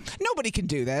basket. Now, nobody can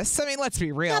do this. I mean, let's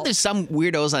be real. Yeah, there's some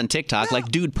weirdos on TikTok, like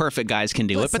dude perfect guys can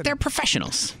do it, but they're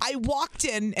professionals. I walked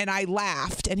in and I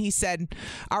laughed and he said,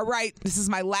 all right, this is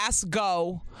my last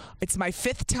go. It's my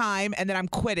 5th time and then I'm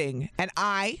quitting. And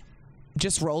I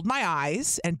just rolled my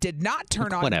eyes and did not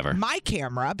turn on my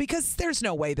camera because there's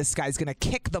no way this guy's going to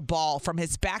kick the ball from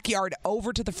his backyard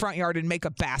over to the front yard and make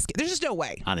a basket. There's just no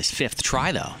way. On his 5th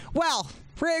try, though. Well,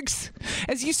 Riggs,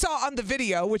 as you saw on the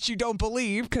video, which you don't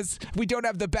believe because we don't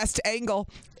have the best angle,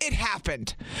 it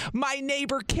happened. My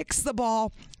neighbor kicks the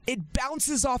ball. It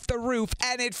bounces off the roof,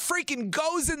 and it freaking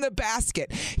goes in the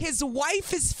basket. His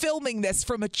wife is filming this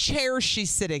from a chair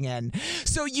she's sitting in,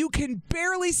 so you can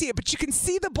barely see it, but you can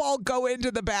see the ball go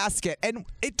into the basket. And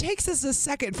it takes us a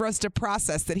second for us to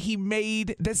process that he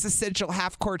made this essential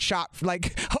half-court shot,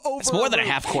 like, over It's more than a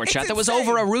half-court shot. That was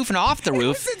over a roof and off the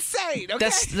roof. It was insane,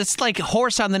 okay? That's like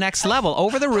horse on the next level.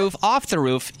 Over the roof, off the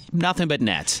roof, nothing but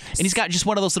nets. And he's got just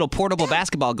one of those little portable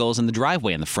basketball goals in the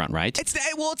driveway in the front, right?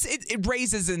 It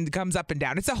raises and comes up and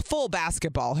down. It's a full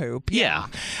basketball hoop. Yeah.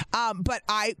 But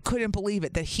I couldn't believe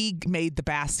it that he made the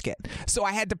basket. So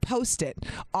I had to post it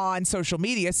on social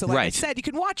media. So like I said, you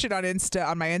can watch it on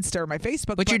my Insta or my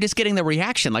Facebook. But you're just getting the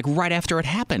reaction like right after it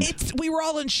happened. We were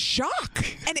all in shock.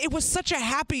 And it was such a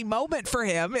happy moment for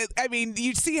him. I mean,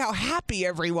 you see how happy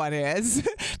everyone is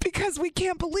because we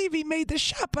can't believe he made the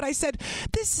shot. But I said,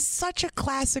 this is such a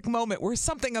classic moment where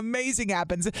something amazing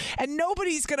happens and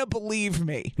nobody's going to believe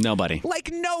me. Nobody. Like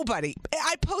nobody.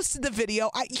 I posted the video.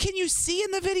 Can you see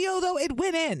in the video, though? It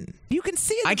went in. You can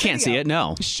see it in the I can't see it,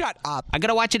 no. Shut up. I got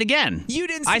to watch it again. You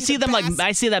didn't see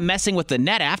I see them messing with the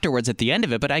net afterwards at the end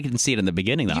of it, but I didn't see it in the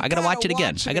beginning, though. I got to watch it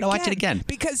again. I got to watch it again.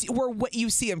 Because you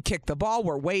see him kick the ball.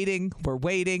 We're waiting,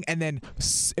 and then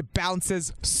it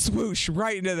bounces, swoosh,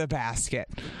 right into the basket.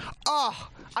 Oh,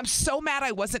 I'm so mad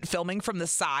I wasn't filming from the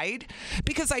side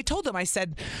because I told him, I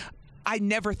said, I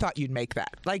never thought you'd make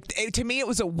that. Like, to me, it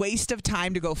was a waste of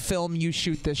time to go film you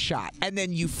shoot this shot. And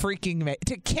then you freaking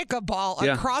to kick a ball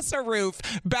across a roof,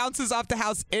 bounces off the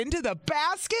house into the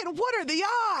basket. What are the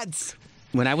odds?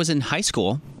 When I was in high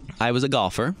school, I was a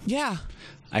golfer. Yeah.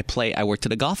 I worked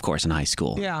at a golf course in high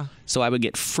school. Yeah. So I would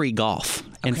get free golf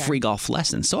and free golf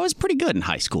lessons. So I was pretty good in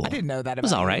high school. I didn't know that about It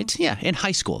was all you. right. Yeah, in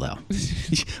high school, though.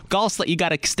 Golf, you got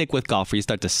to stick with golf or you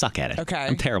start to suck at it. Okay.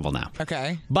 I'm terrible now.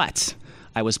 Okay. But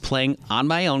I was playing on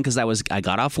my own because I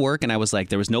got off work and I was like,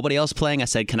 there was nobody else playing. I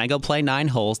said, can I go play 9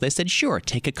 holes? They said, sure,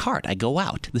 take a cart. I go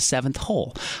out, the 7th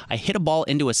hole. I hit a ball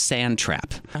into a sand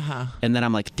trap. And then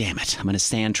I'm like, damn it, I'm in a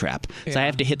sand trap. So I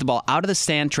have to hit the ball out of the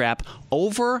sand trap,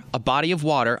 over a body of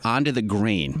water, onto the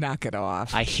green. Knock it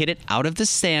off. I hit it out of the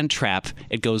sand trap.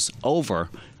 It goes over,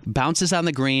 bounces on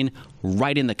the green,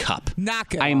 right in the cup.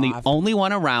 Knock it I am off. the only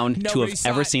one around to have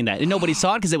ever seen that. And nobody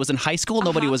saw it because it was in high school.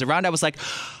 Nobody was around. I was like,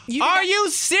 are you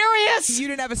serious? You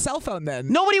didn't have a cell phone then.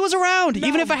 Nobody was around. No.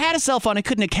 Even if I had a cell phone, I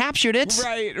couldn't have captured it.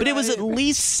 Right, But it was at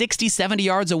least 60, 70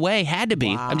 yards away. Had to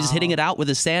be. Wow. I'm just hitting it out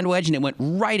with a sand wedge, and it went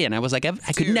right in. I was like, I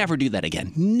could never do that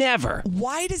again. Never.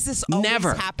 Why does this always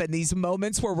happen? These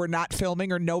moments where we're not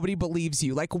filming or nobody believes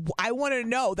you. Like, I want to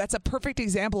know. That's a perfect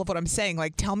example of what I'm saying.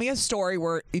 Like, tell me a story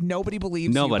where nobody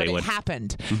believes you, but it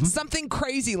happened. Something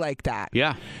crazy like that.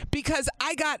 Yeah. Because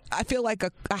I feel like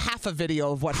a half a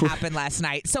video of what happened last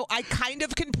night. So I kind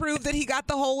of can prove that he got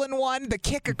the hole in one. The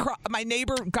kick across, my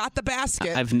neighbor got the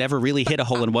basket. I've never really hit a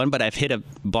hole in one, but I've hit a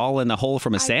ball in the hole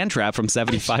from a sand trap from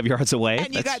 75 yards away.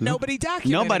 And you got nobody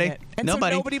documenting Nobody. it. And so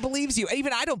nobody believes you.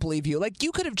 Even I don't believe you. Like,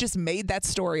 you could have just made that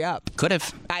story up. Could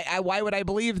have. Why would I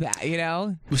believe that, you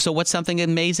know? So what's something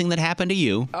amazing that happened to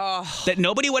you that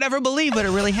nobody would ever believe, but it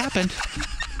really happened?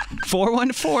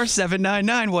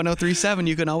 414-799-1037.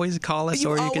 You can always call us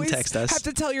or you can text us. You have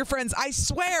to tell your friends, I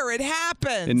swear it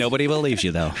happened. And nobody believes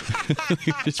you, though.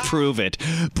 Just prove it.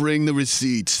 Bring the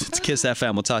receipts. It's Kiss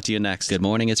FM. We'll talk to you next. Good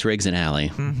morning. It's Riggs and Alley.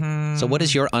 So what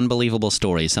is your unbelievable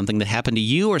story? Something that happened to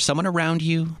you or someone around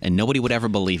you and nobody would ever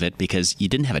believe it because you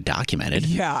didn't have it documented.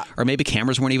 Yeah. Or maybe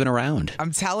cameras weren't even around.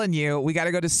 I'm telling you, we got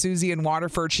to go to Susie in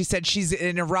Waterford. She said she's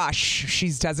in a rush. She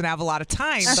doesn't have a lot of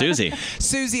time. Susie,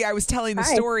 I was telling the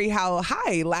story how,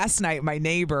 last night my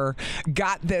neighbor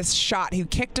got this shot. He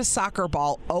kicked a soccer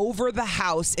ball over the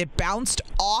house. It bounced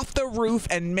off the roof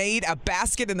and made a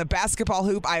basket in the basketball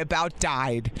hoop. I about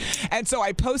died. And so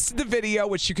I posted the video,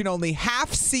 which you can only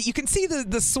half see. You can see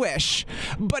the swish,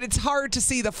 but it's hard to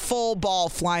see the full ball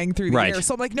flying through the air.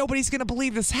 So I'm like, nobody's going to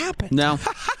believe this happened. No.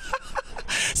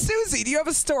 Susie, do you have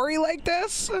a story like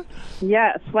this?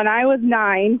 Yes. When I was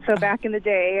 9, so back in the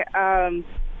day, I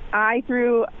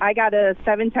got a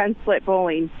 7-10 split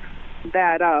bowling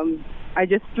that I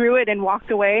just threw it and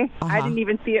walked away. I didn't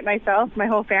even see it myself. My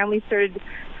whole family started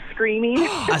screaming.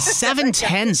 A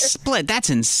 7-10 split? That's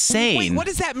insane. Wait, what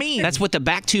does that mean? That's what the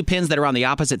back 2 pins that are on the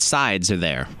opposite sides are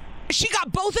there. She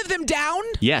got both of them down?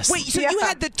 Yes. Wait, so you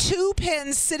had the 2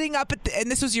 pins sitting up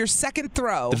and this was your second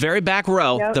throw? The very back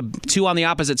row, the 2 on the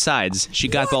opposite sides. She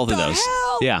got both of those.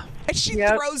 Hell? Yeah. And she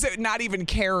throws it not even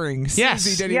caring. Yes.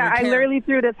 Susie didn't even care. I literally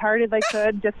threw it as hard as I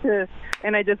could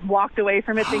and I just walked away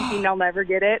from it thinking I'll never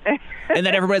get it. And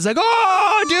then everybody's like,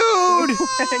 oh, dude.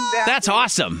 Exactly. That's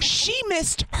awesome. She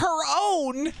missed her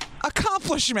own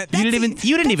accomplishment. You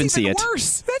didn't even see it.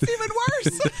 Worse. That's even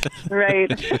worse.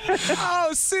 Right. Oh,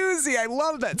 Susie, I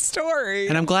love that story.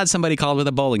 And I'm glad somebody called with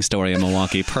a bowling story in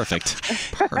Milwaukee. Perfect.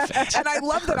 And I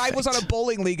love that I was on a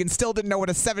bowling league and still didn't know what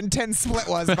a 7-10 split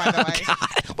was, by the way.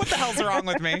 What the hell's wrong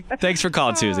with me? Thanks for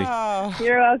calling, Susie.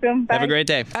 You're welcome. Bye. Have a great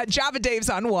day. Java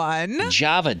Dave's on 1.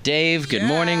 Java Dave, good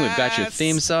morning. We've got your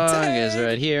theme song. It's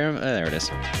right here. There it is.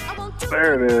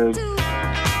 There it is.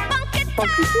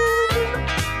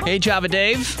 Hey, Java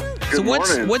Dave. Good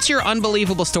morning. What's your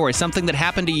unbelievable story? Something that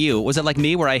happened to you? Was it like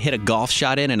me where I hit a golf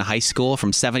shot in high school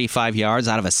from 75 yards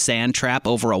out of a sand trap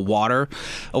over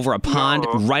a pond,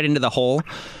 right into the hole?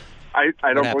 I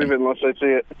don't believe it unless I see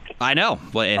it. I know.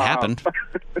 Well, it happened.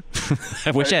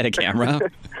 I wish I had a camera.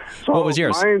 So what was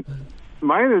yours?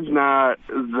 Mine is not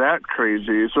that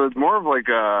crazy. So it's more of like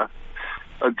a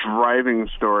driving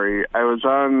story. I was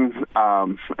on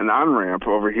an on-ramp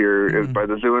over here by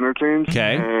the zoo interchange.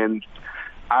 Okay. And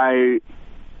I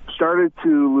started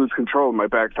to lose control. My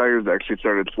back tires actually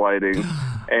started sliding.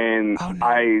 And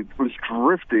I was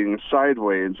drifting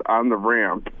sideways on the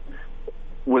ramp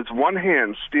with one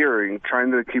hand steering,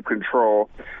 trying to keep control.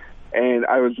 And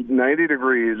I was 90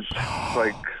 degrees,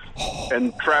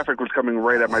 and traffic was coming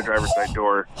right at my driver's side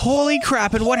door. Holy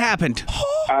crap, and what happened?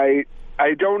 I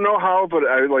I don't know how, but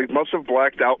I must have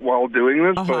blacked out while doing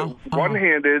this. But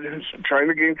one-handed, trying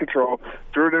to gain control,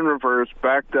 threw it in reverse,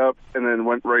 backed up, and then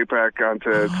went right back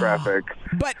onto traffic.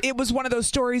 But it was one of those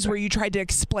stories where you tried to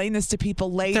explain this to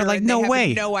people later. They're like, and no they way.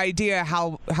 Have no idea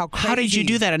how crazy. How did you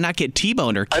do that and not get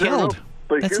T-boned or killed? I don't know.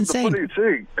 But That's here's insane. the funny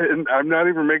thing, and I'm not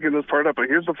even making this part up, but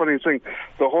here's the funny thing.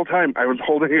 The whole time, I was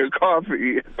holding a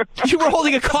coffee. You were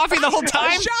holding a coffee the whole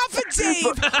time? Jaffa Dave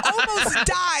almost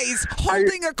dies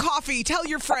holding a coffee. Tell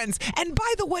your friends. And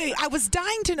by the way, I was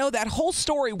dying to know that whole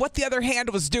story, what the other hand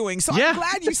was doing. So I'm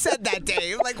glad you said that,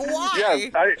 Dave. Like, why?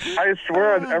 Yes, I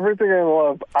swear on everything I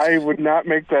love, I would not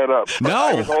make that up. No.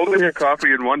 I was holding a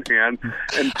coffee in one hand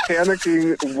and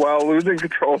panicking while losing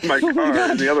control of my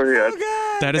car in the other hand.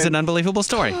 That is an unbelievable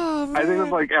story. I think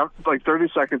it was like 30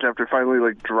 seconds after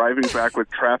finally driving back with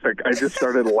traffic, I just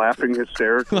started laughing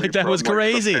hysterically. Like that was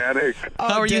crazy.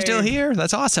 How are you still here?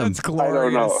 That's awesome. That's glorious. I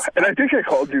don't know. And I think I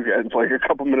called you guys a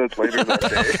couple minutes later that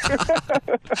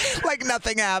day. Like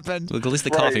nothing happened. Look, at least the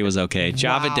coffee was okay.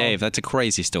 Java Dave, that's a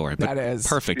crazy story. But that is.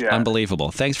 Perfect. Yeah. Unbelievable.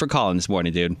 Thanks for calling this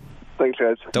morning, dude. Thanks,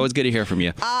 guys. It's always good to hear from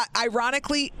you.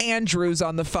 Ironically, Andrew's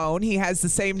on the phone. He has the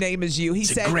same name as you. He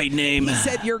said, a great name. He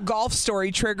said your golf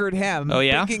story triggered him. Oh,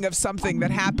 yeah? Thinking of something that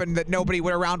happened that nobody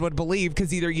around would believe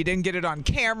because either you didn't get it on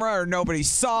camera or nobody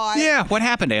saw it. Yeah, what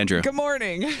happened, Andrew? Good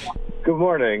morning. Good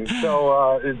morning.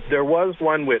 So there was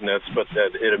one witness, but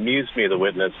it amused me, the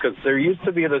witness, because there used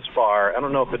to be this bar. I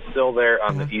don't know if it's still there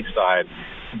on the east side,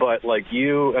 but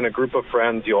you and a group of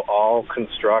friends, you'll all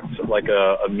construct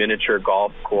a miniature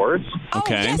golf course.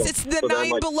 Okay. Oh, yes, it's the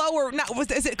 9 Below or not?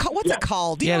 Is it? What's it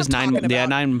called? Yeah, it was 9. Yeah,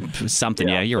 9 something.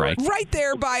 Yeah, you're right. Right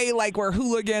there by where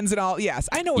hooligans and all. Yes,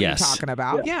 I know what you're talking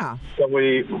about. Yeah. So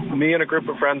me and a group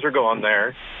of friends are going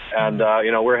there, and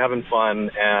we're having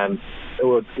fun. And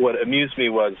what amused me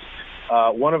was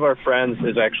one of our friends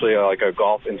is actually a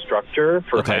golf instructor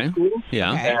for high school.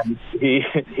 Yeah. And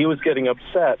he was getting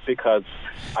upset because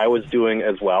I was doing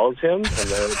as well as him, and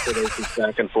there was this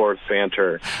back and forth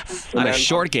banter. On a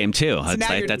short game, too. So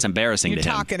that's embarrassing to him.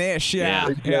 You're talking-ish, yeah.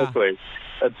 Exactly.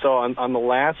 And so on the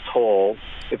last hole,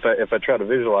 if I try to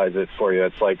visualize it for you,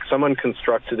 it's like someone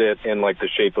constructed it in the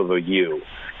shape of a U.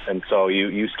 And so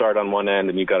you start on one end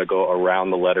and you got to go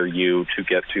around the letter U to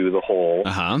get to the hole.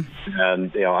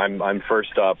 And I'm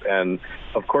first up, and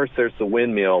of course there's the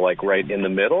windmill right in the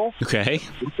middle. Okay.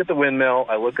 I look at the windmill,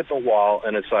 I look at the wall,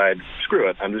 and decide, screw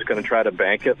it, I'm just going to try to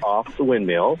bank it off the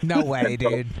windmill. No way,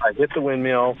 dude. I hit the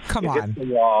windmill. Come on. Hit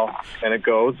the wall, and it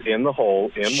goes in the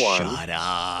hole in one. Shut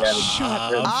up.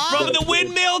 Shut up. From the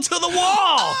windmill to the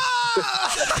wall.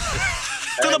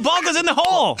 So the ball goes in the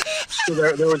hole. So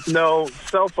there was no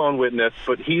cell phone witness,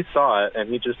 but he saw it, and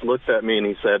he just looked at me and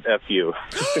he said, F you.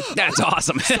 That's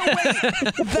awesome. So wait,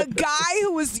 the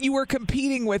guy you were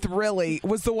competing with really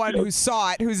was the one who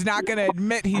saw it, who's not going to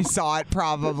admit he saw it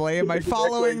probably. Am I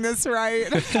following this right?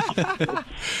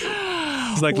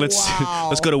 It's like,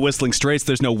 let's go to Whistling Straits.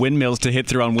 There's no windmills to hit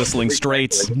through on Whistling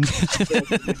Straits.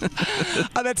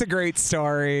 Oh, that's a great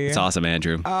story. It's awesome,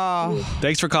 Andrew. Oh.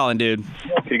 Thanks for calling, dude.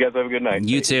 You guys have a good night.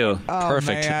 You too. Oh,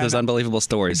 Perfect. man. Those unbelievable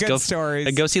stories. Good stories.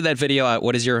 Go see that video.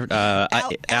 What is your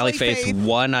Allie Faith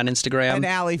 1 on Instagram? And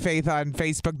Allie Faith on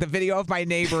Facebook. The video of my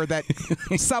neighbor that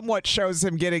somewhat shows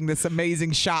him getting this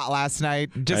amazing shot last night.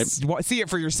 Just see it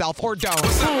for yourself or don't.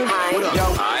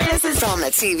 Hi. This is on the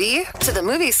TV, to the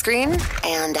movie screen,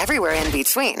 and everywhere in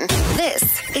between.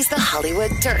 This is the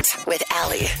Hollywood Dirt with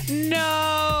Allie.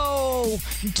 No!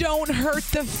 Don't hurt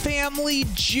the family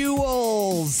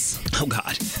jewels. Oh,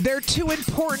 God. They're too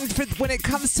important when it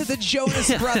comes to the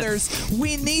Jonas Brothers.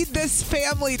 We need this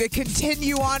family to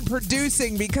continue on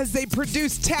producing because they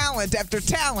produce talent after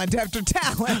talent after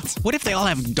talent. What if they all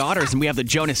have daughters and we have the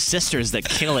Jonas Sisters that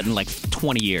kill it in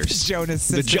 20 years?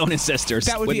 The Jonas Sisters.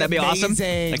 Wouldn't that be awesome?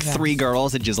 Amazing. 3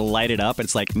 girls that just light it up.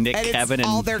 It's like Nick, and Kevin, it's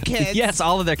and all their kids. Yes,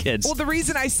 all of their kids. Well, the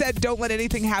reason I said don't let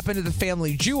anything happen to the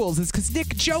family jewels is because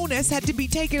Nick Jonas had to be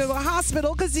taken to the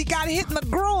hospital because he got hit in the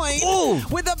groin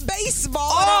with a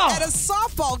baseball at a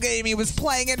softball game he was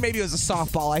playing in. Maybe it was a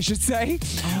softball, I should say.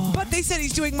 But they said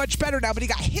he's doing much better now, but he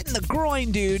got hit in the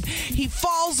groin, dude. He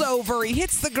falls over. He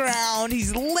hits the ground.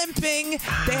 He's limping.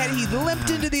 He limped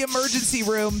into the emergency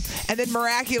room, and then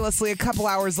miraculously, a couple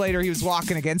hours later, he was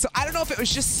walking again. So I don't know if it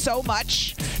was just so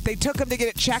much They took him to get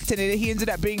it checked, and he ended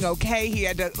up being okay. He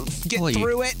had to get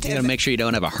through it. You know, make sure you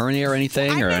don't have a hernia or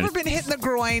anything. I've never been hit in the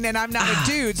groin, and I'm not a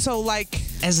dude, so like.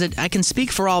 I can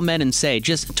speak for all men and say,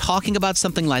 just talking about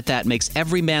something like that makes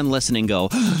every man listening go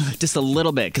just a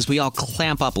little bit, because we all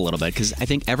clamp up a little bit, because I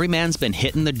think every man's been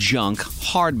hit in the junk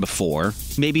hard before,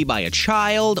 maybe by a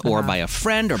child or by a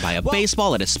friend or by a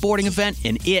baseball at a sporting event,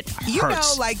 and it hurts. You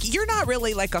know, like, you're not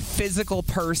really like a physical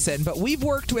person, but we've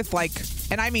worked with like,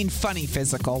 and I mean funny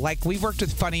physical, like we've worked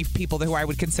with funny people who I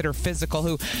would consider physical,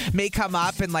 who may come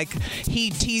up and like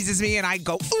he teases me and I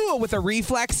go, ooh, with a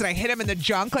reflex, and I hit him in the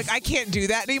junk. Like, I can't do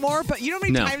that anymore. But you know how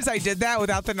many times I did that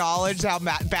without the knowledge how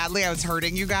badly I was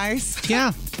hurting you guys?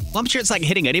 Yeah. Well, I'm sure it's like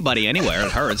hitting anybody anywhere.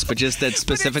 It hurts, but just that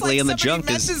specifically in the junk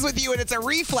is. Messes with you, and it's a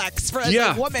reflex for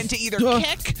a woman to either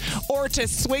kick or to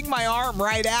swing my arm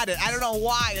right at it. I don't know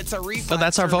why. It's a reflex. Well,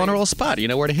 that's our vulnerable spot. You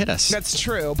know where to hit us. That's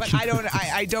true, but I don't.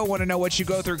 I don't want to know what you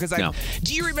go through, because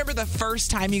Do you remember the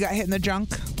first time you got hit in the junk?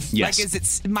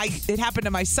 Yes. Like, it happened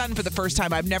to my son for the first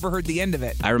time. I've never heard the end of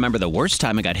it. I remember the worst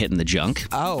time I got hit in the junk.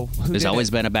 Oh, there's always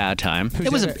been a bad time.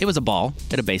 It was a ball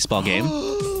at a baseball game.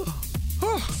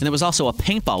 And there was also a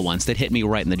paintball once that hit me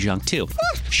right in the junk, too.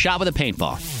 Shot with a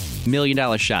paintball. $1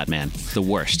 million shot, man. The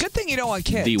worst. Good thing you don't want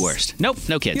kids. The worst. Nope,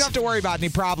 no kids. You don't have to worry about any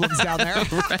problems down there.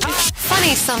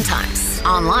 Funny sometimes.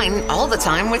 Online all the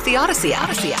time with the Odyssey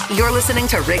app. You're listening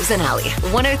to Riggs and Alley,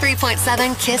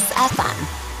 103.7 KISS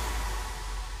FM.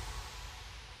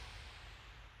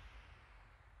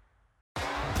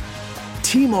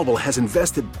 T-Mobile has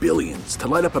invested billions to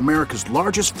light up America's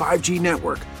largest 5G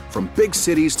network, from big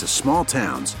cities to small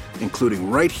towns, including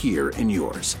right here in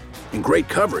yours. And great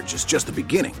coverage is just the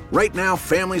beginning. Right now,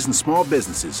 families and small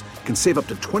businesses can save up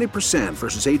to 20%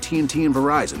 versus AT&T and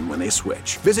Verizon when they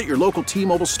switch. Visit your local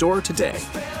T-Mobile store today.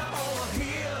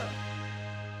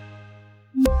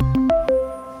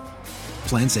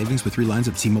 Plan savings with 3 lines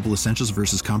of T-Mobile Essentials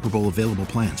versus comparable available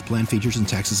plans. Plan features and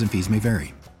taxes and fees may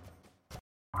vary.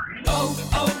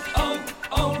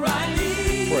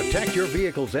 Protect your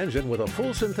vehicle's engine with a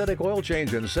full synthetic oil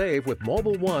change and save with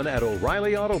Mobil 1 at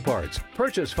O'Reilly Auto Parts.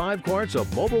 Purchase 5 quarts of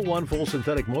Mobil 1 full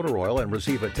synthetic motor oil and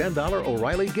receive a $10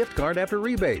 O'Reilly gift card after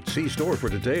rebate. See store for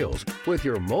details. With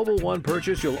your Mobil 1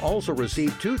 purchase, you'll also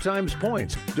receive 2 times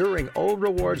points during O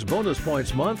Rewards Bonus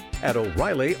Points Month at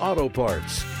O'Reilly Auto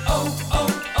Parts.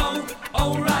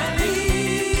 O'Reilly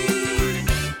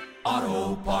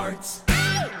Auto Parts.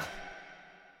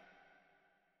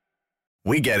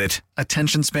 We get it.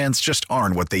 Attention spans just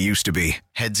aren't what they used to be.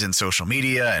 Heads in social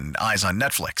media and eyes on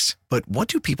Netflix. But what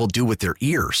do people do with their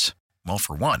ears? Well,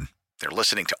 for one, they're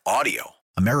listening to audio.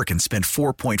 Americans spend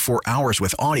 4.4 hours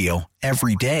with audio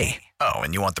every day. Oh,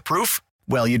 and you want the proof?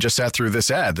 Well, you just sat through this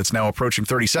ad that's now approaching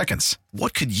 30 seconds.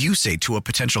 What could you say to a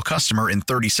potential customer in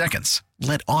 30 seconds?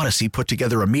 Let Odyssey put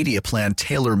together a media plan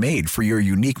tailor-made for your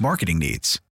unique marketing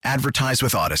needs. Advertise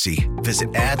with Odyssey.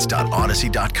 Visit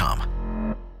ads.odyssey.com.